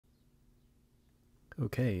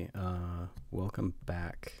Okay, welcome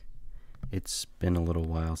back. It's been a little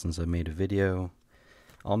while since I made a video.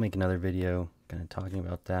 I'll make another video kind of talking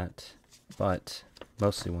about that, but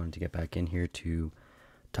mostly wanted to get back in here to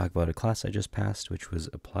talk about a class I just passed, which was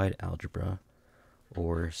Applied Algebra,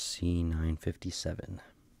 or C957.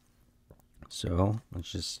 So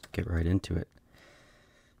let's just get right into it.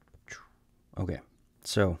 Okay,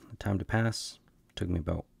 so the time to pass took me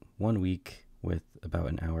about 1 week with about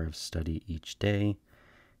an hour of study each day,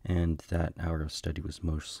 and that hour of study was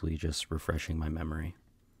mostly just refreshing my memory.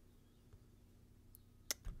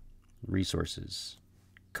 Resources,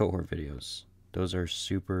 cohort videos, those are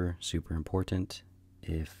super important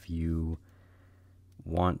if you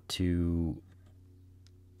want to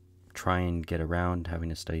try and get around having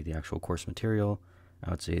to study the actual course material. I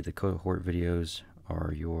would say the cohort videos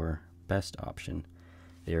are your best option.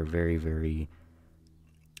 They are very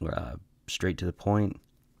straight to the point,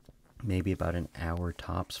 maybe about an hour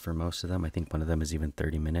tops for most of them. I think one of them is even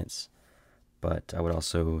 30 minutes. But I would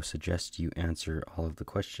also suggest you answer all of the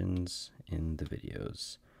questions in the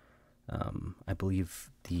videos. I believe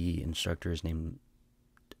the instructor is named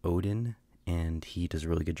Odin, and he does a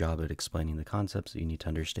really good job at explaining the concepts that you need to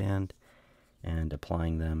understand and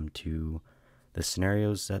applying them to the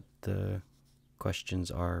scenarios that the questions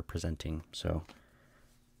are presenting. So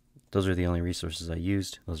those are the only resources I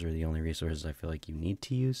used. Those are the only resources I feel like you need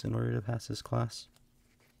to use in order to pass this class.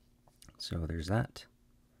 So there's that.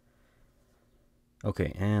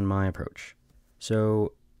 Okay, and my approach.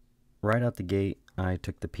 So right out the gate, I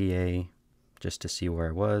took the PA just to see where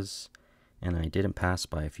I was, and I didn't pass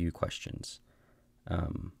by a few questions.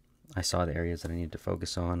 I saw the areas that I needed to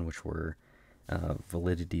focus on, which were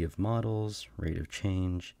validity of models, rate of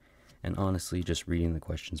change, and honestly just reading the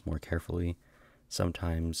questions more carefully.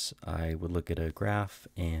 Sometimes I would look at a graph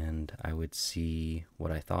and I would see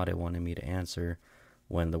what I thought it wanted me to answer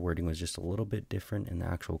when the wording was just a little bit different in the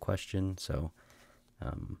actual question. So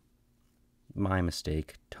my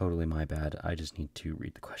mistake, totally my bad. I just need to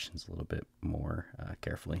read the questions a little bit more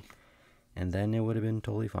carefully, and then it would have been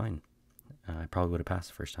totally fine. I probably would have passed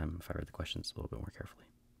the first time if I read the questions a little bit more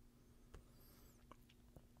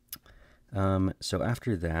carefully. So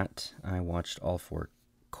after that, I watched all 4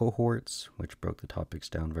 cohorts, which broke the topics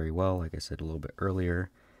down very well, like I said a little bit earlier.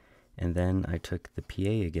 And then I took the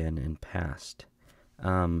PA again and passed.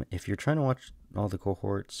 If you're trying to watch all the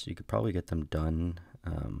cohorts, you could probably get them done,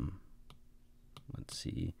 let's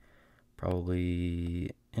see,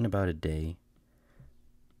 probably in about a day.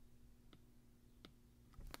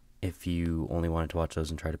 If you only wanted to watch those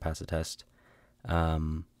and try to pass a test.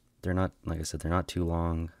 They're not, like I said, they're not too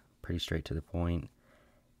long, pretty straight to the point.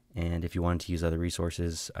 And if you wanted to use other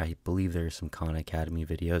resources, I believe there's some Khan Academy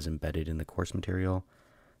videos embedded in the course material.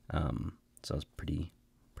 So it's pretty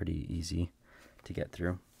easy to get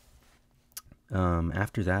through.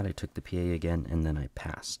 After that, I took the PA again, and then I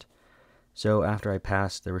passed. So after I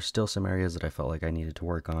passed, there were still some areas that I felt like I needed to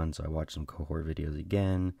work on, so I watched some cohort videos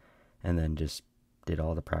again, and then just did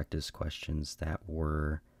all the practice questions that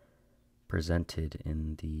were presented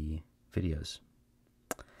in the videos.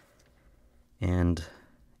 And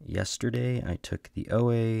yesterday, I took the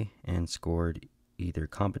OA and scored either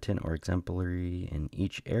competent or exemplary in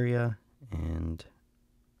each area, and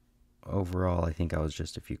overall, I think I was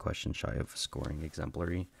just a few questions shy of scoring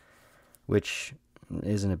exemplary, which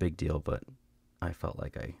isn't a big deal, but I felt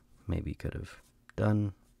like I maybe could have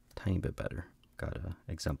done a tiny bit better, got an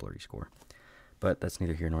exemplary score. But that's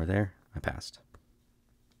neither here nor there. I passed.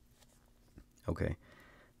 Okay,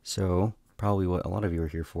 so probably what a lot of you are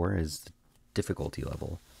here for is the difficulty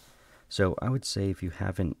level. So I would say if you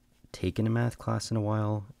haven't taken a math class in a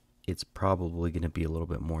while, it's probably going to be a little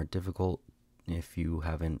bit more difficult if you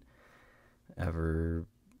haven't ever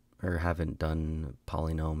or haven't done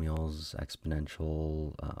polynomials,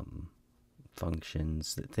 exponential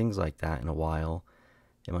functions, things like that in a while.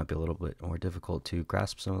 It might be a little bit more difficult to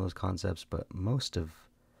grasp some of those concepts, but most of,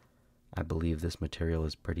 I believe, this material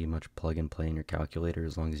is pretty much plug and play in your calculator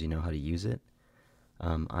as long as you know how to use it.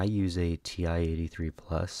 I use a TI-83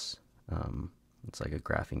 Plus. It's like a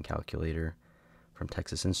graphing calculator from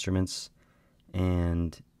Texas Instruments,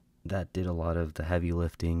 and that did a lot of the heavy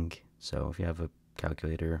lifting. So if you have a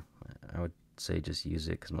calculator, I would say just use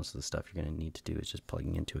it, because most of the stuff you're going to need to do is just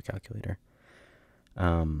plugging into a calculator.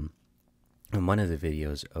 In one of the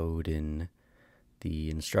videos, Odin, the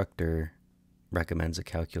instructor, recommends a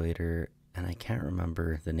calculator, and I can't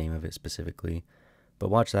remember the name of it specifically, but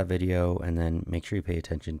watch that video and then make sure you pay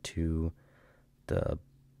attention to the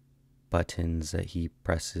buttons that he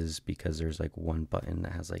presses, because there's like one button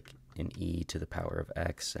that has like an e to the power of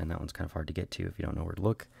x, and that one's kind of hard to get to if you don't know where to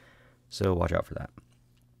look, so watch out for that.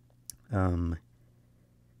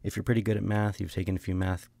 If you're pretty good at math, you've taken a few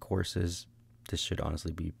math courses, this should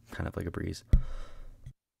honestly be kind of like a breeze.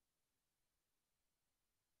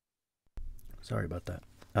 Sorry about that.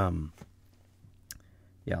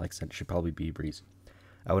 Yeah, like I said, it should probably be a breeze.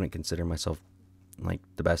 I wouldn't consider myself like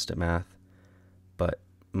the best at math, but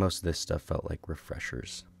most of this stuff felt like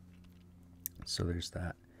refreshers. So there's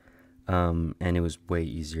that. And it was way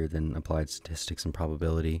easier than applied statistics and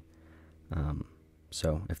probability.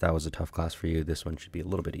 So if that was a tough class for you, this one should be a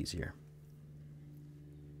little bit easier.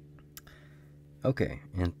 Okay,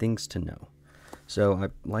 and things to know. So I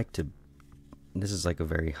like to, this is like a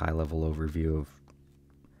very high level overview of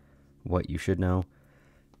what you should know.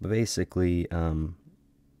 But basically,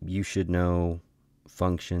 you should know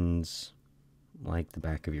functions like the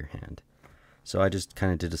back of your hand. So I just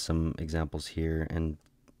kind of did some examples here and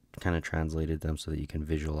kind of translated them so that you can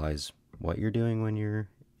visualize what you're doing when you're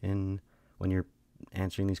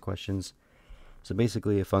answering these questions. So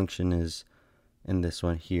basically a function is, in this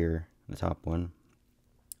one here, the top one,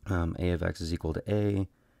 a of x is equal to a.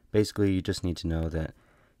 Basically you just need to know that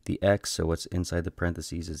the x, so what's inside the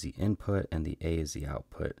parentheses, is the input and the a is the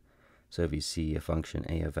output. So if you see a function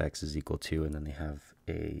a of x is equal to, and then they have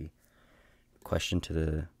a question to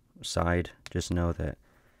the side, just know that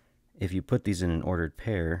if you put these in an ordered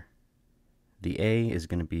pair, the a is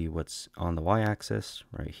going to be what's on the y-axis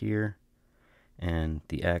right here, and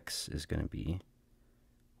the x is going to be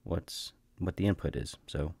what the input is,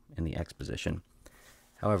 so in the x position.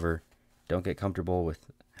 However, don't get comfortable with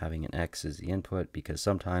having an x as the input, because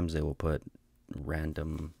sometimes they will put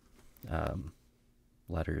random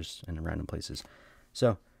letters in random places.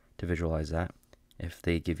 So to visualize that, if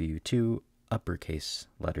they give you two uppercase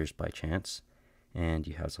letters by chance, and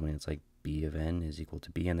you have something that's like b of n is equal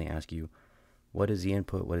to b, and they ask you what is the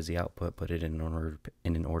input, what is the output, put it in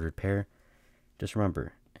an ordered pair, just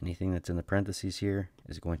remember, anything that's in the parentheses here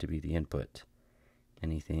is going to be the input.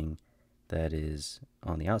 Anything that is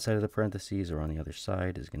on the outside of the parentheses or on the other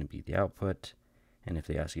side is going to be the output. And if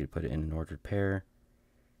they ask you to put it in an ordered pair,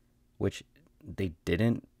 which they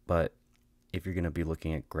didn't, but if you're going to be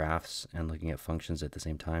looking at graphs and looking at functions at the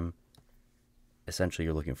same time, essentially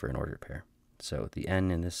you're looking for an ordered pair. So the n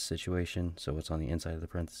in this situation, so what's on the inside of the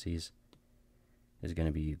parentheses, is going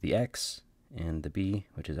to be the x, and the b,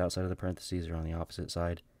 which is outside of the parentheses or on the opposite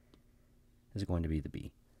side, is going to be the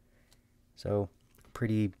b. So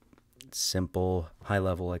pretty simple, high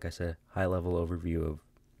level, like I said, high level overview of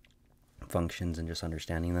functions and just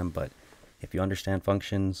understanding them. But if you understand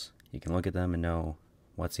functions, you can look at them and know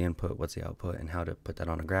what's the input, what's the output, and how to put that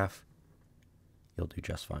on a graph. You'll do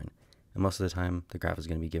just fine. And most of the time, the graph is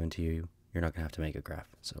going to be given to you. You're not going to have to make a graph,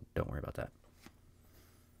 so don't worry about that.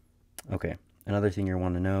 Okay, another thing you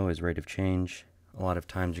want to know is rate of change. A lot of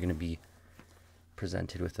times you're going to be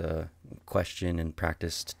presented with a question in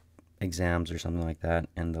practice exams or something like that,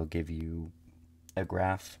 and they'll give you a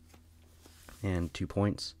graph and 2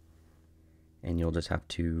 points, and you'll just have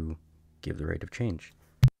to give the rate of change.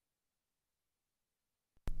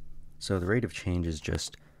 So the rate of change is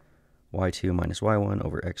just y2 minus y1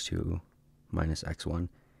 over x2 minus x1,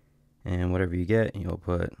 and whatever you get, you'll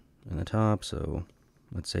put in the top. So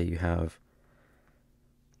let's say you have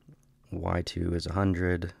y2 is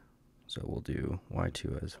 100, so we'll do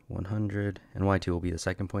y2 as 100, and y2 will be the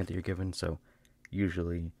second point that you're given. So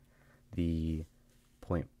usually the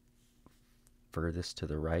point furthest to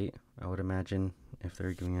the right, I would imagine, if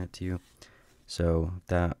they're giving it to you. So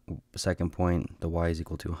that second point, the y is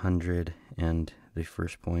equal to 100, and the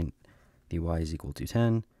first point, the y is equal to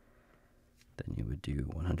 10. Then you would do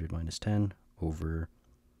 100 minus 10 over,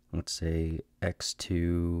 let's say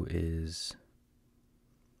x2 is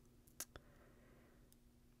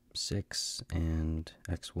 6 and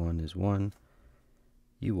x1 is 1.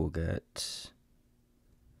 You will get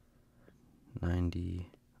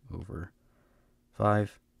 90 over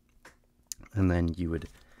 5. And then you would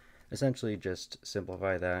essentially just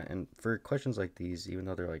simplify that. And for questions like these, even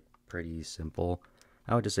though they're like pretty simple,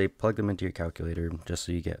 I would just say plug them into your calculator just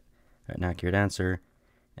so you get an accurate answer.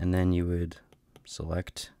 And then you would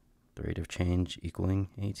select the rate of change equaling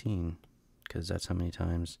 18, because that's how many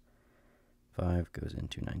times 5 goes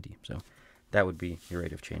into 90. So that would be your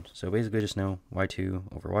rate of change. So basically just know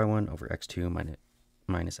y2 over y1 over x2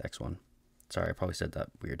 minus x1. Sorry, I probably said that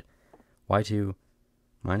weird. y2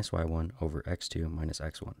 minus y1 over x2 minus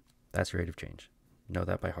x1. That's your rate of change. Know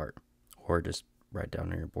that by heart, or just write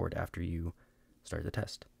down on your board after you start the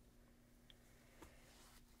test.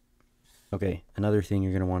 Okay, another thing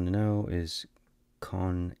you're going to want to know is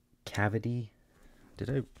concavity.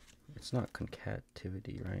 It's not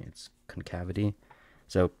concativity, right? It's concavity.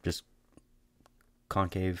 So just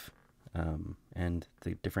concave, and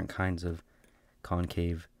the different kinds of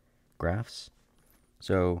concave graphs.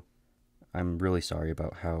 So I'm really sorry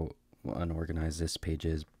about how unorganized this page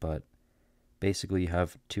is, but basically you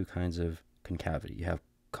have two kinds of concavity. You have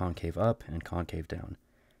concave up and concave down.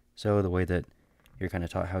 So the way that you're kind of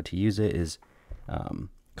taught how to use it is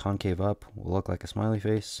concave up will look like a smiley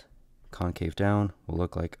face, concave down will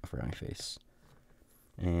look like a frowny face.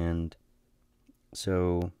 And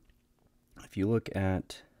so if you look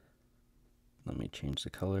at, let me change the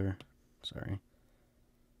color, sorry,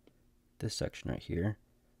 this section right here,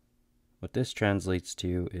 what this translates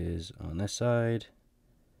to is on this side,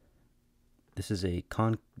 this is a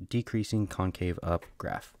decreasing concave up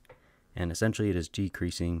graph. And essentially it is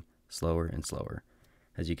decreasing slower and slower.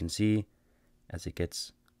 As you can see, as it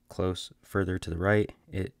gets further to the right,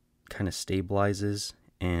 it kind of stabilizes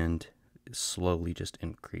and slowly just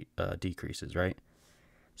decreases, right?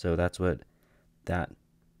 So that's what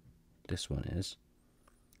this one is.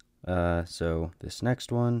 So this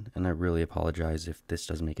next one, and I really apologize if this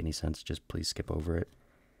doesn't make any sense, just please skip over it,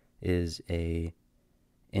 is a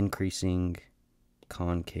increasing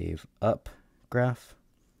concave up graph.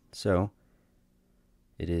 So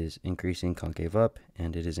it is increasing concave up,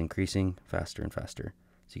 and it is increasing faster and faster.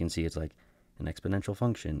 So you can see it's like an exponential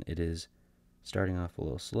function. It is starting off a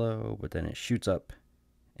little slow, but then it shoots up,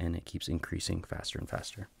 and it keeps increasing faster and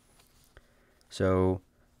faster. So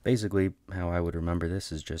basically, how I would remember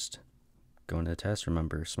this is just going to the test.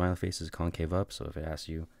 Remember, smiley face is concave up. So if it asks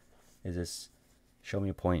you, show me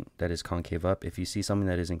a point that is concave up. If you see something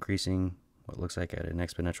that is increasing what looks like at an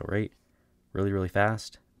exponential rate really, really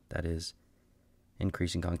fast, that is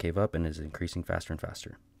increasing concave up and is increasing faster and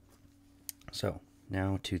faster. So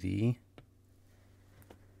now to the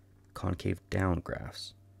concave down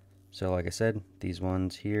graphs. So like I said, these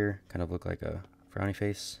ones here kind of look like a frowny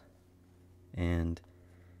face, and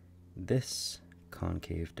this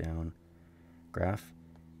concave down graph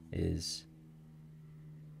is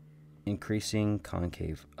increasing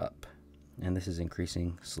concave up, and this is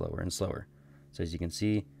increasing slower and slower. So as you can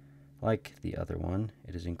see, like the other one,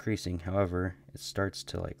 it is increasing. However, it starts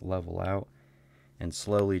to like level out and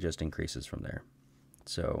slowly just increases from there.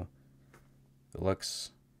 So it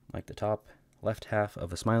looks like the top left half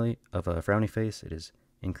of a frowny face. It is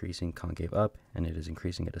increasing concave up, and it is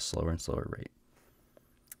increasing at a slower and slower rate.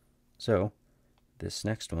 So this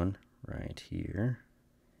next one right here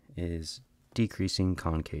is decreasing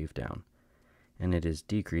concave down, and it is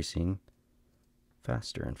decreasing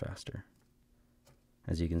faster and faster.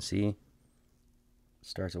 As you can see, it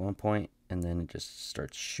starts at one point and then it just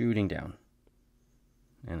starts shooting down,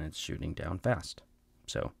 and it's shooting down fast.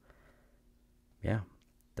 So yeah,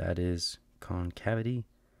 that is concavity,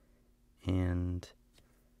 and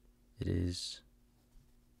it is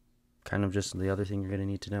kind of just the other thing you're going to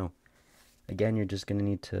need to know. Again, you're just going to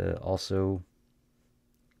need to also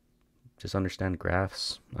just understand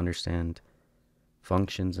graphs, understand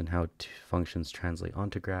functions and how functions translate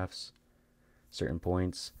onto graphs, certain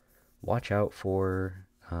points. Watch out for,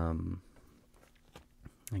 I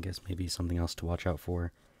guess maybe something else to watch out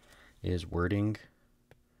for is wording,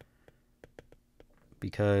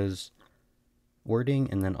 because wording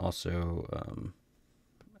and then also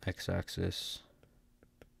x-axis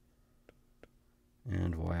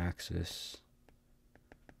and y-axis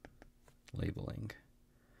labeling.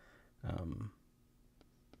 Is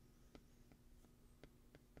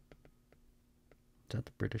that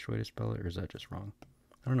the British way to spell it, or is that just wrong?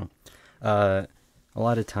 I don't know. A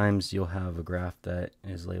lot of times you'll have a graph that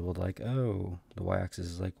is labeled like, oh, the y-axis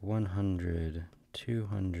is like 100,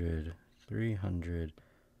 200, 300,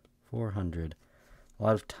 400. A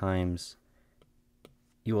lot of times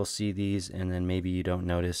you will see these and then maybe you don't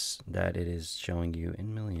notice that it is showing you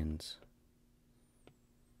in millions.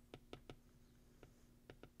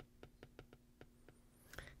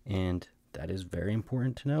 And that is very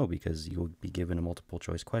important to know, because you'll be given a multiple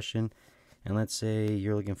choice question, and let's say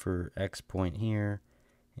you're looking for X point here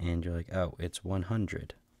and you're like, oh, it's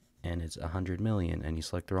 100 and it's 100 million, and you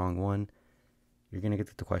select the wrong one, you're going to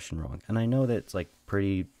get the question wrong. And I know that it's like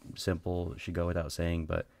pretty simple, it should go without saying,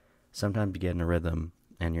 but sometimes you get in a rhythm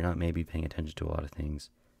and you're not maybe paying attention to a lot of things,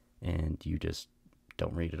 and you just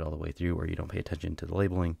don't read it all the way through, or you don't pay attention to the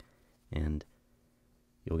labeling, and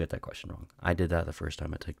you'll get that question wrong. I did that the first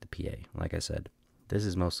time I took the PA. Like I said, this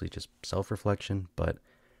is mostly just self-reflection, but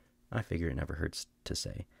I figure it never hurts to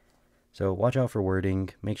say. So watch out for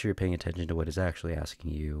wording, make sure you're paying attention to what it's actually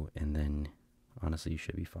asking you, and then honestly you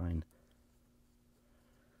should be fine.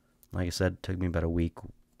 Like I said, it took me about a week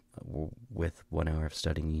with 1 hour of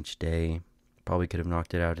studying each day. Probably could have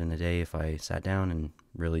knocked it out in a day if I sat down and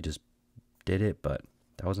really just did it, but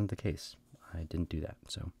that wasn't the case. I didn't do that.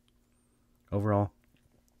 So overall,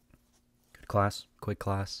 good class, quick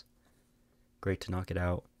class, great to knock it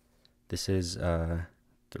out. This is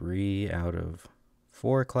 3 out of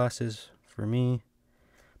 4 classes for me.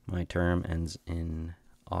 My term ends in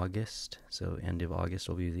August, so end of August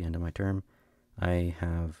will be the end of my term. I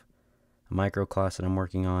have a micro class that I'm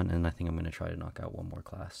working on, and I think I'm going to try to knock out one more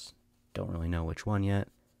class. Don't really know which one yet,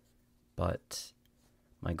 but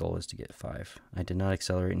my goal is to get 5. I did not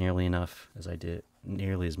accelerate nearly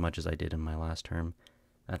as much as I did in my last term.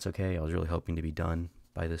 That's okay. I was really hoping to be done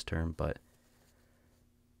by this term, but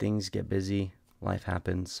things get busy, life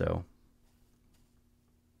happens, so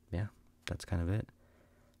yeah, that's kind of it.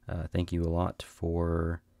 Thank you a lot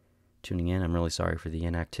for tuning in. I'm really sorry for the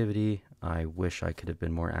inactivity. I wish I could have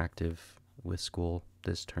been more active with school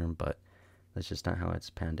this term, but that's just not how it's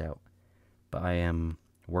panned out. But I am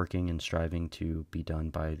working and striving to be done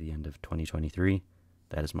by the end of 2023.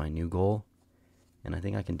 That is my new goal, and I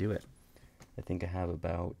think I can do it. I think I have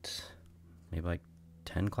about maybe like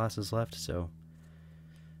 10 classes left, so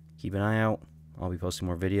keep an eye out. I'll be posting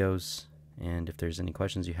more videos, and if there's any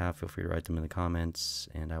questions you have, feel free to write them in the comments,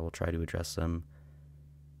 and I will try to address them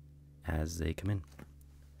as they come in.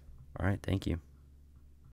 All right, thank you.